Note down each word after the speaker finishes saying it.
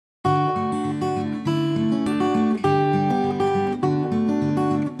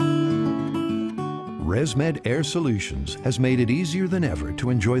ResMed Air Solutions has made it easier than ever to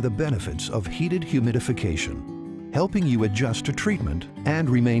enjoy the benefits of heated humidification, helping you adjust to treatment and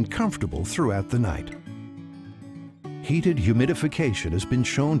remain comfortable throughout the night. Heated humidification has been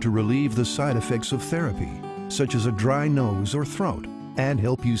shown to relieve the side effects of therapy, such as a dry nose or throat, and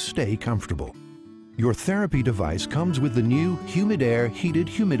help you stay comfortable. Your therapy device comes with the new Humidair heated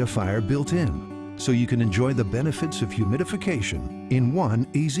humidifier built in, so you can enjoy the benefits of humidification in one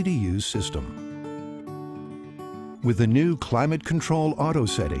easy-to-use system. With the new climate control auto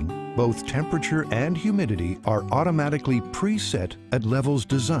setting, both temperature and humidity are automatically preset at levels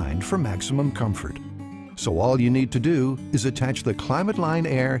designed for maximum comfort. So all you need to do is attach the ClimateLine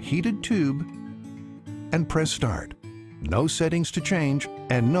Air heated tube and press start. No settings to change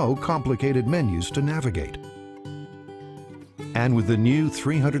and no complicated menus to navigate. And with the new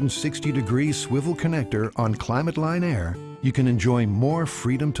 360-degree swivel connector on ClimateLine Air, you can enjoy more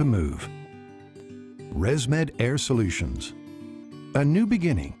freedom to move. ResMed Air Solutions. A new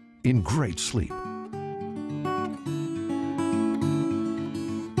beginning in great sleep.